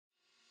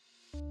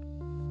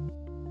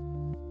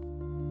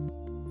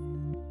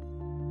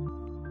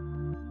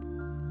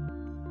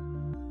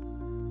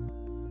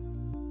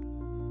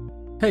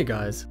Hey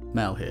guys,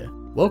 Mal here.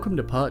 Welcome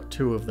to part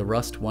 2 of the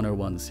Rust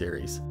 101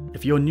 series.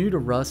 If you're new to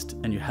Rust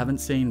and you haven't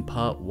seen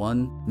part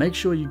 1, make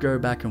sure you go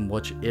back and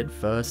watch it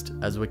first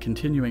as we're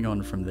continuing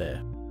on from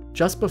there.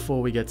 Just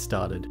before we get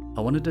started,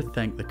 I wanted to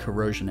thank the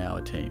Corrosion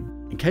Hour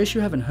team. In case you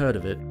haven't heard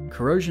of it,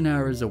 Corrosion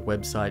Hour is a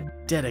website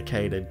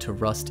dedicated to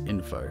Rust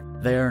info.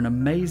 They are an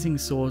amazing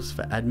source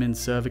for admin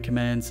server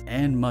commands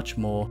and much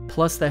more,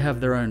 plus they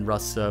have their own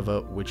Rust server,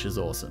 which is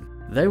awesome.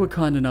 They were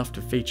kind enough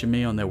to feature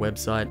me on their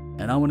website,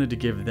 and I wanted to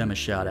give them a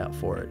shout out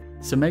for it.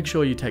 So make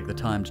sure you take the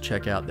time to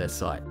check out their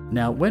site.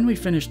 Now, when we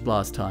finished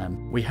last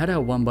time, we had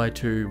our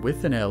 1x2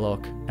 with an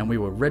airlock, and we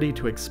were ready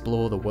to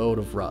explore the world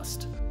of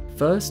Rust.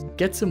 First,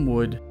 get some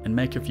wood and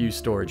make a few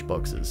storage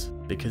boxes,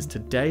 because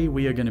today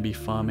we are going to be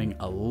farming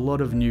a lot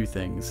of new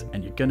things,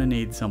 and you're going to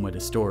need somewhere to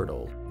store it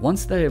all.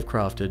 Once they have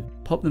crafted,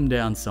 pop them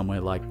down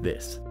somewhere like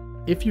this.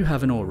 If you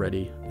haven't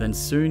already, then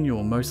soon you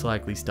will most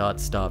likely start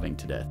starving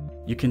to death.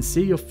 You can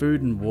see your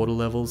food and water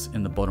levels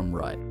in the bottom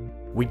right.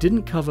 We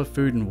didn't cover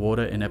food and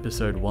water in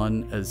episode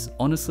 1 as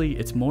honestly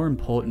it's more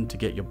important to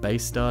get your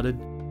base started.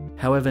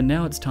 However,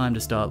 now it's time to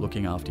start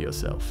looking after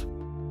yourself.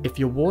 If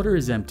your water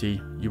is empty,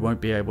 you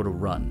won't be able to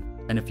run,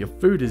 and if your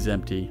food is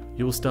empty,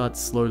 you will start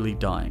slowly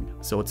dying,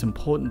 so it's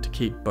important to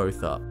keep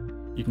both up.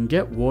 You can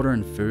get water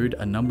and food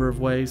a number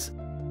of ways.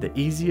 The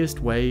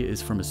easiest way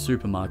is from a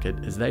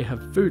supermarket as they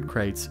have food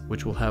crates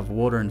which will have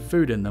water and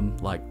food in them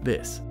like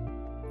this.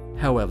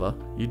 However,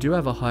 you do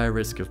have a higher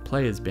risk of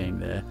players being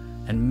there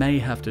and may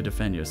have to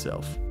defend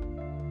yourself.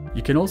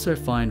 You can also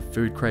find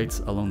food crates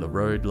along the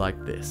road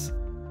like this.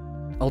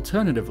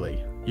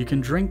 Alternatively, you can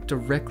drink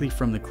directly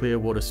from the clear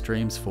water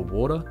streams for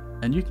water,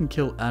 and you can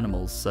kill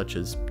animals such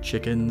as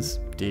chickens,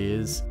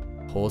 deers,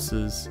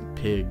 horses,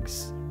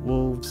 pigs,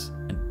 wolves,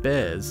 and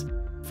bears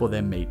for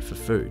their meat for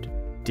food.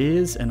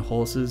 Deers and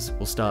horses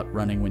will start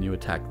running when you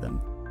attack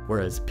them,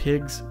 whereas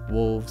pigs,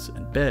 wolves,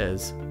 and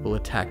bears will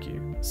attack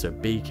you, so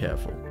be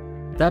careful.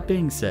 That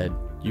being said,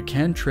 you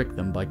can trick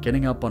them by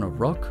getting up on a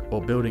rock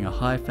or building a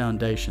high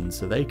foundation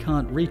so they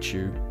can't reach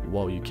you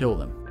while you kill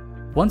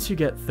them. Once you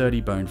get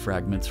 30 bone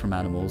fragments from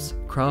animals,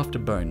 craft a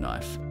bone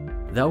knife.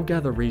 They'll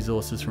gather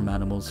resources from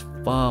animals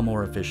far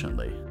more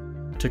efficiently.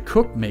 To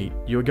cook meat,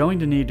 you are going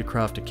to need to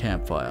craft a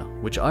campfire,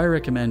 which I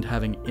recommend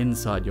having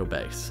inside your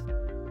base.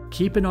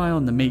 Keep an eye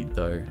on the meat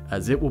though,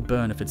 as it will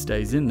burn if it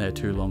stays in there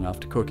too long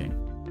after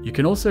cooking. You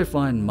can also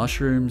find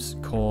mushrooms,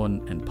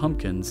 corn, and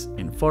pumpkins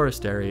in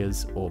forest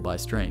areas or by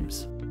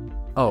streams.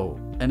 Oh,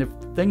 and if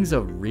things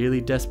are really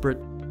desperate,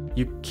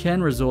 you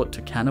can resort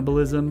to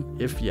cannibalism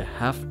if you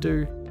have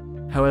to.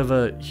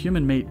 However,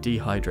 human meat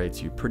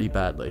dehydrates you pretty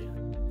badly.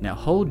 Now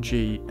hold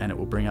G and it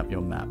will bring up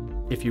your map.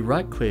 If you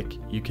right click,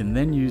 you can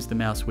then use the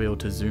mouse wheel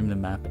to zoom the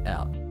map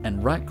out,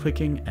 and right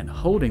clicking and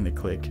holding the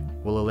click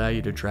will allow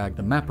you to drag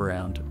the map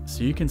around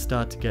so you can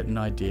start to get an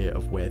idea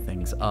of where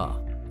things are.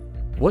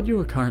 What you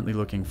are currently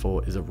looking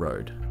for is a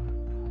road.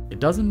 It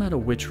doesn't matter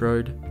which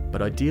road,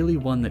 but ideally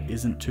one that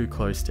isn't too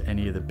close to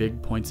any of the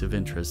big points of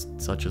interest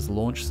such as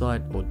launch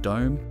site or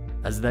dome,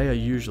 as they are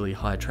usually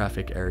high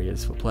traffic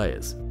areas for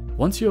players.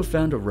 Once you have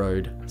found a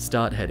road,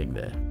 start heading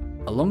there.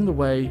 Along the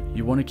way,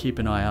 you want to keep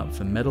an eye out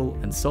for metal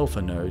and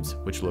sulfur nodes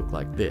which look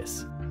like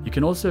this. You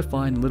can also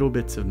find little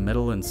bits of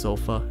metal and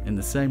sulfur in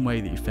the same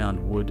way that you found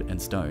wood and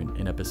stone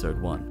in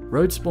episode 1.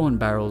 Road spawn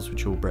barrels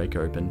which you'll break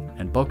open,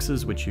 and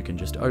boxes which you can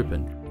just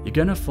open. You're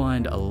going to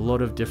find a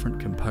lot of different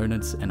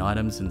components and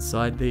items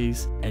inside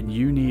these, and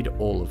you need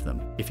all of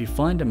them. If you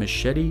find a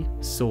machete,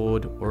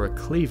 sword, or a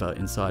cleaver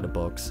inside a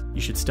box,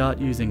 you should start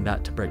using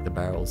that to break the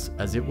barrels,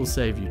 as it will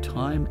save you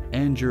time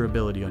and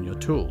durability on your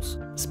tools.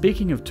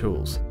 Speaking of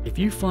tools, if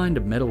you find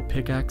a metal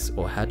pickaxe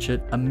or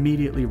hatchet,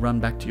 immediately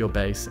run back to your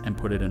base and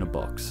put it in a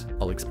box.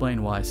 I'll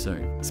explain why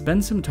soon.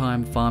 Spend some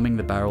time farming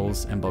the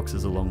barrels and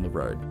boxes along the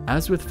road.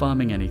 As with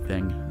farming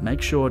anything,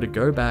 make sure to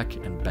go back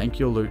and bank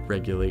your loot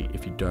regularly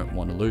if you don't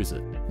want to lose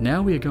it.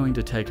 Now we are going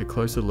to take a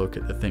closer look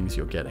at the things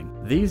you're getting.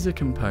 These are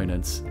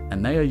components,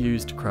 and they are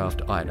used to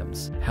craft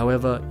items.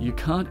 However, you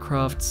can't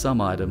craft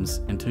some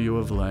items until you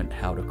have learnt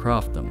how to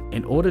craft them.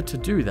 In order to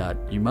do that,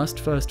 you must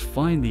first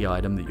find the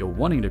item that you're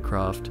wanting to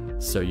craft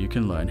so you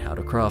can learn how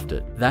to craft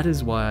it. That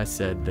is why I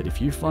said that if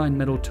you find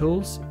metal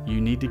tools, you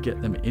need to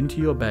get them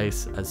into your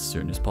base as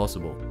soon as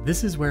possible.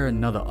 This is where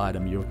another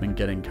item you have been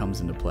getting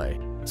comes into play.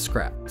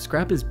 Scrap.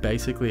 Scrap is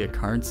basically a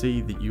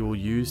currency that you will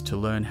use to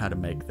learn how to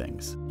make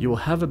things. You will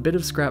have a bit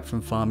of scrap from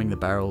farming the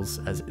barrels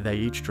as they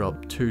each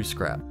drop 2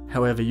 scrap.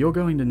 However, you're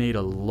going to need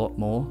a lot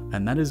more,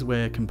 and that is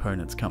where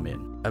components come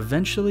in.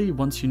 Eventually,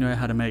 once you know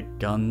how to make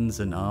guns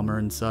and armour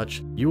and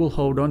such, you will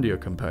hold on to your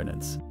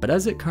components. But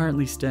as it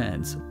currently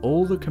stands,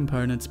 all the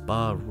components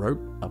bar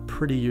rope, are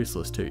pretty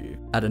useless to you.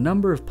 At a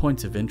number of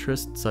points of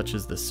interest such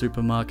as the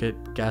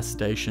supermarket, gas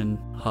station,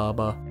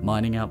 harbour,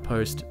 mining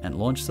outpost, and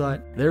launch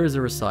site, there is a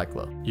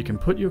recycler. You can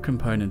put your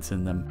components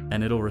in them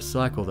and it'll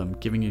recycle them,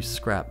 giving you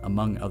scrap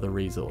among other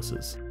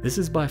resources. This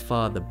is by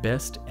far the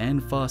best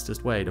and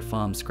fastest way to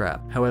farm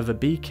scrap. However,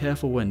 be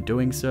careful when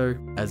doing so,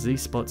 as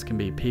these spots can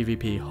be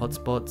PvP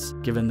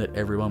hotspots given that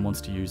everyone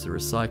wants to use the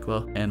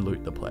recycler and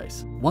loot the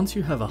place. Once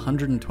you have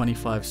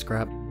 125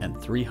 scrap and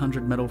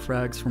 300 metal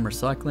frags from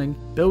recycling,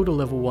 build a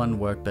level 1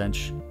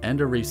 workbench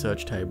and a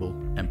research table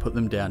and put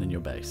them down in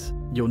your base.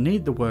 You'll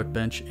need the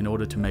workbench in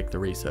order to make the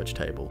research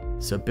table,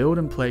 so build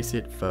and place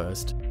it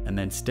first and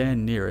then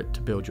stand near it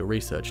to build your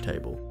research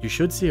table. You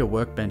should see a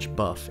workbench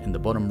buff in the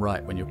bottom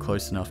right when you're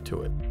close enough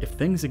to it. If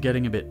things are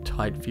getting a bit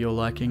tight for your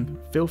liking,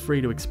 feel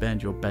free to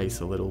expand your base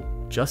a little.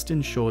 Just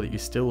ensure that you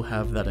still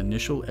have that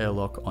initial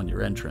airlock on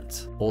your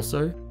entrance.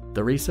 Also,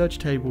 the research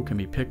table can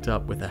be picked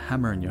up with a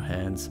hammer in your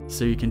hands,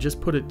 so you can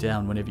just put it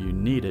down whenever you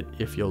need it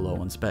if you're low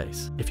on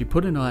space. If you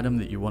put an item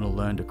that you want to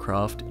learn to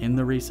craft in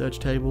the research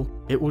table,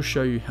 it will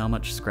show you how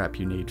much scrap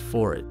you need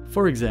for it.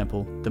 For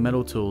example, the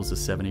metal tools are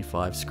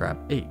 75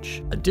 scrap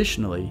each.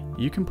 Additionally,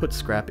 you can put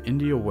scrap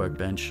into your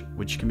workbench,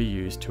 which can be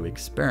used to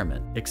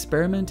experiment.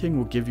 Experimenting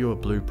will give you a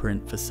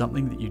blueprint for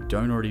something that you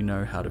don't already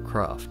know how to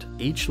craft.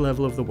 Each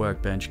level of the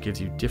workbench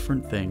gives you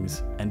different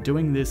things, and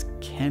doing this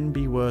can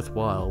be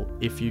worthwhile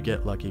if you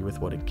get lucky with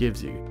what it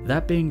gives you.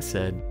 That being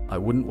said, I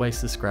wouldn't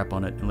waste the scrap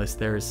on it unless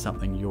there is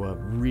something you are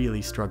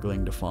really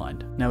struggling to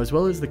find. Now, as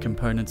well as the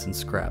components and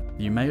scrap,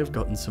 you may have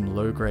gotten some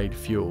low-grade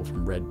fuel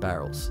from red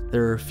barrels.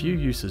 There are a few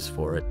uses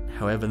for it,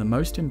 however the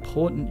most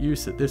important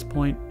use at this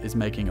point is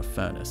making a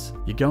furnace.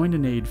 You're going to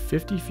need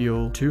 50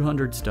 fuel,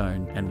 200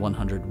 stone, and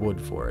 100 wood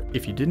for it.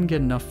 If you didn't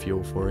get enough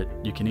fuel for it,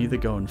 you can either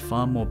go and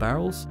farm more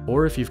barrels,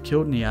 or if you've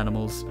killed any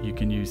animals, you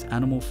can use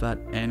animal fat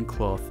and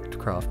cloth to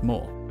craft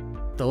more.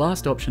 The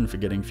last option for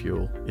getting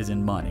fuel is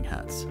in mining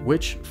hats,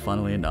 which,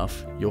 funnily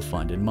enough, you'll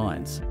find in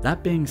mines.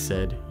 That being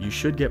said, you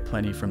should get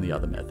plenty from the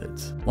other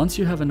methods. Once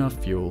you have enough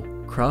fuel,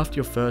 craft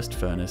your first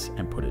furnace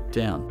and put it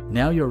down.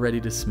 Now you're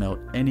ready to smelt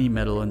any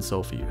metal and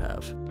sulfur you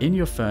have. In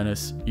your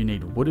furnace, you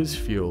need wood as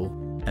fuel,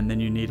 and then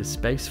you need a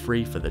space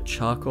free for the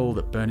charcoal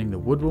that burning the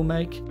wood will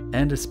make,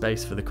 and a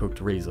space for the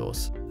cooked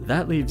resource.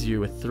 That leaves you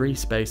with 3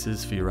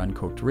 spaces for your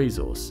uncooked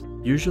resource.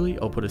 Usually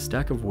I'll put a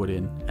stack of wood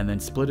in and then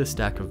split a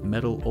stack of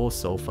metal or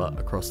sulfur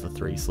across the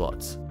 3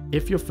 slots.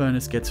 If your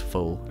furnace gets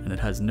full and it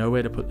has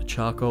nowhere to put the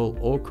charcoal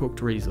or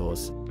cooked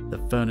resource, the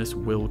furnace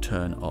will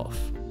turn off.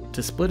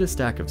 To split a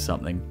stack of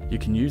something, you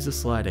can use a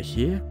slider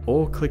here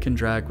or click and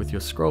drag with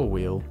your scroll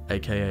wheel,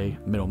 aka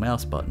middle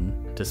mouse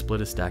button, to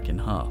split a stack in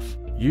half.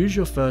 Use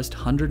your first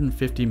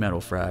 150 metal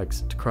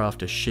frags to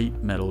craft a sheet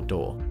metal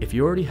door. If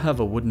you already have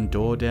a wooden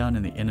door down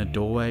in the inner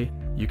doorway,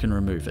 you can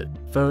remove it.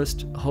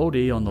 First, hold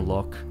E on the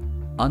lock,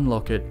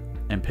 unlock it,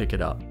 and pick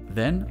it up.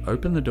 Then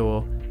open the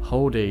door,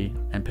 hold E,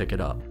 and pick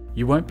it up.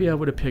 You won't be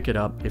able to pick it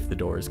up if the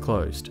door is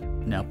closed.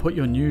 Now put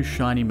your new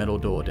shiny metal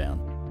door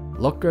down.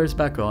 Lock goes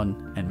back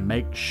on, and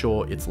make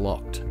sure it's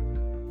locked.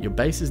 Your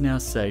base is now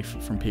safe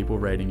from people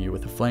raiding you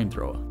with a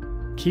flamethrower.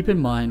 Keep in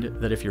mind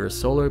that if you're a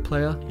solo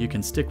player, you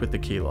can stick with the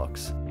key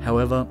locks.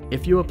 However,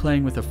 if you are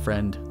playing with a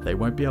friend, they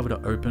won't be able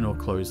to open or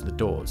close the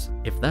doors.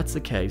 If that's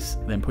the case,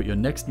 then put your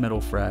next metal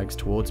frags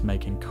towards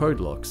making code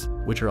locks,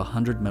 which are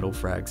 100 metal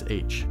frags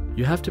each.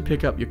 You have to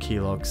pick up your key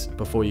locks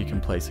before you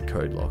can place a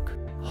code lock.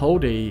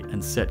 Hold E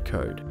and set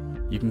code.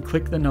 You can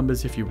click the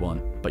numbers if you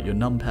want, but your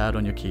numpad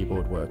on your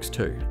keyboard works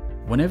too.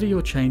 Whenever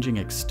you're changing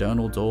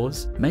external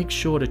doors, make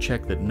sure to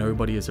check that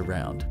nobody is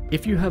around.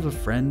 If you have a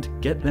friend,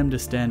 get them to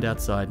stand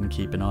outside and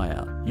keep an eye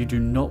out. You do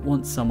not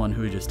want someone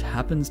who just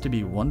happens to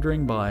be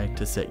wandering by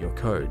to set your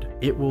code.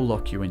 It will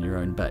lock you in your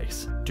own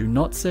base. Do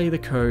not say the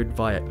code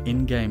via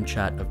in-game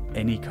chat of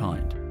any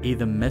kind.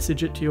 Either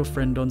message it to your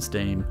friend on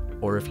Steam,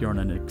 or if you're on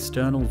an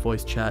external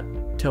voice chat,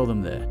 tell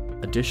them there.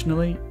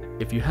 Additionally,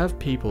 if you have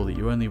people that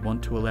you only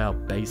want to allow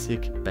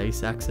basic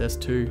base access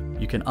to,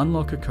 you can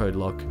unlock a code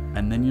lock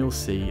and then you'll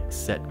see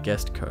set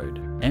guest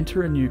code.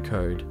 Enter a new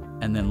code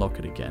and then lock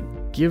it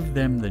again. Give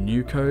them the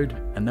new code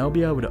and they'll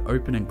be able to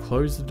open and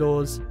close the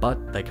doors,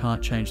 but they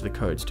can't change the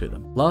codes to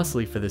them.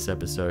 Lastly for this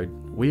episode,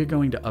 we are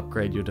going to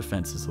upgrade your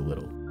defenses a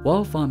little.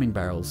 While farming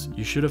barrels,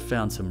 you should have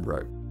found some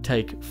rope.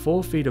 Take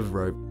 4 feet of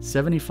rope,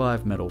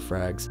 75 metal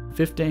frags,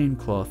 15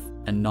 cloth,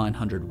 and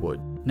 900 wood.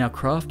 Now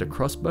craft a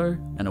crossbow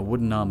and a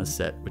wooden armor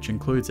set, which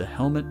includes a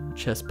helmet,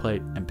 chest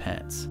plate, and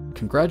pants.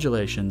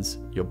 Congratulations,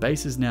 your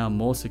base is now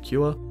more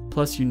secure,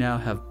 plus you now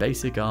have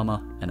basic armor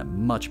and a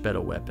much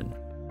better weapon.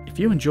 If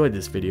you enjoyed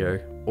this video,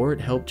 or it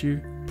helped you,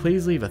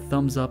 please leave a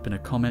thumbs up and a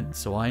comment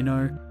so I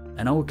know,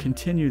 and I will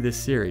continue this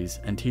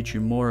series and teach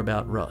you more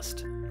about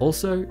Rust.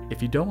 Also,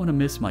 if you don't want to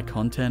miss my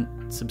content,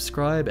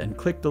 subscribe and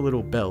click the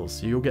little bell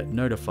so you'll get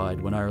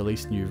notified when I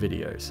release new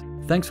videos.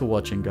 Thanks for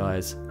watching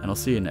guys, and I'll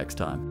see you next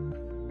time.